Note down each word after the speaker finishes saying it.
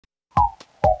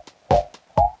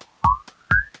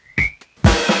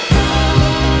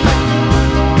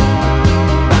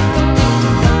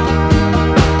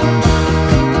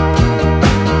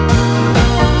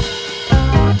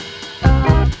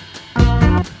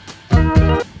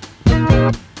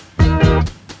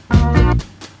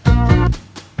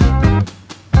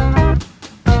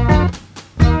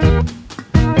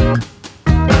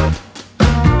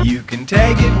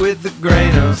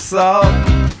salt.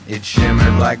 It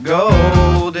shimmered like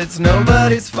gold, it's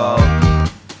nobody's fault.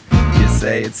 You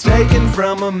say it's taken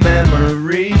from a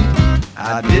memory.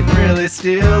 I didn't really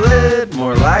steal it,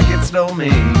 more like it stole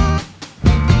me.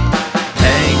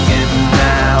 Hanging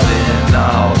out in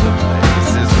all the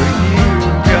places where you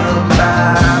come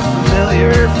by,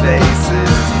 familiar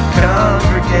faces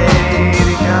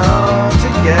congregating all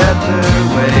together,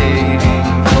 waiting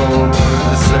for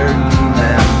the certain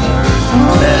members.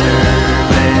 Better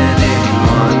than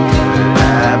anyone could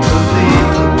have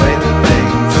believed the way that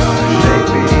things are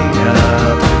shaping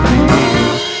up for you.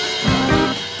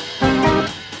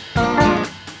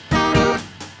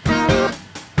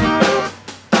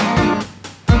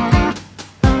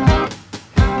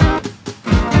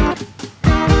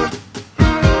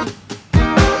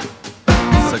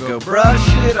 So go brush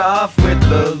it off with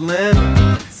the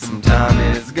lint. Some time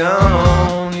is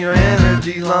gone, your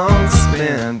energy long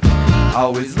spent.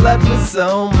 Always left with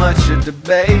so much to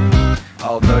debate.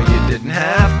 Although you didn't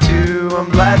have to, I'm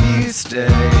glad you stayed.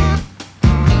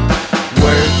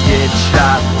 Words get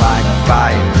shot like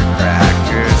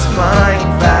firecrackers, flying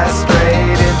fast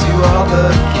straight into all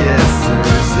the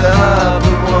kissers of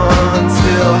the one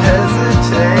still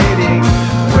hesitating,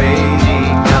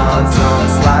 waiting on some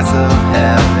slice of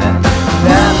heaven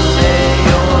that may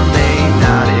or may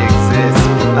not exist.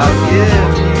 I'll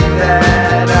give you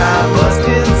that, I must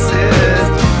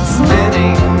insist.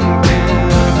 Spinning to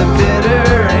the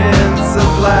bitter end, so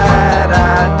glad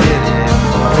I did it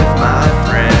with my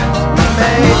friends. We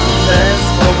made the best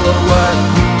for what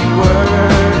we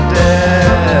were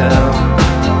dealt.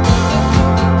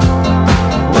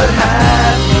 What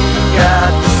have you got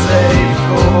to say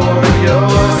for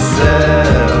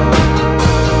yourself?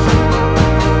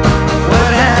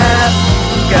 What have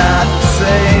you got to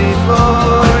say for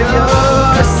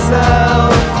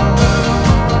yourself?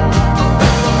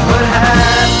 What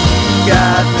have you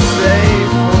got to say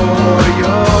for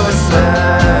yourself?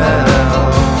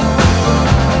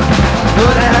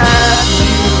 What have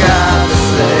you got to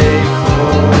say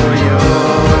for yourself?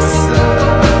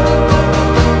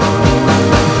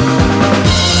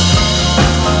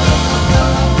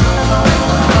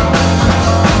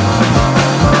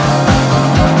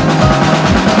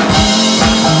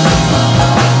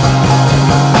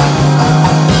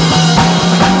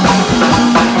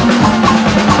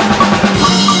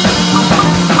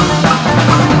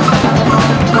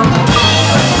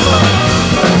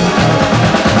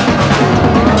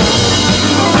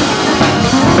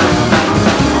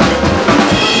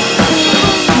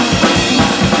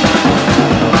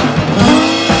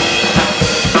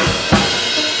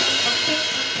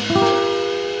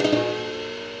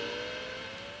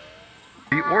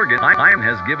 The organ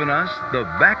has given us the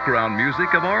background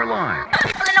music of our lives.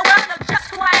 People in the world know just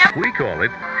who I am. We call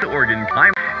it the organ.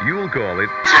 You'll call it.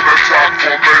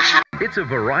 It's a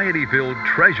variety-filled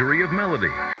treasury of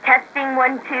melody. Testing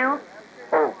 1, 2.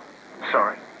 Oh,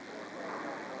 sorry.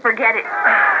 Forget it.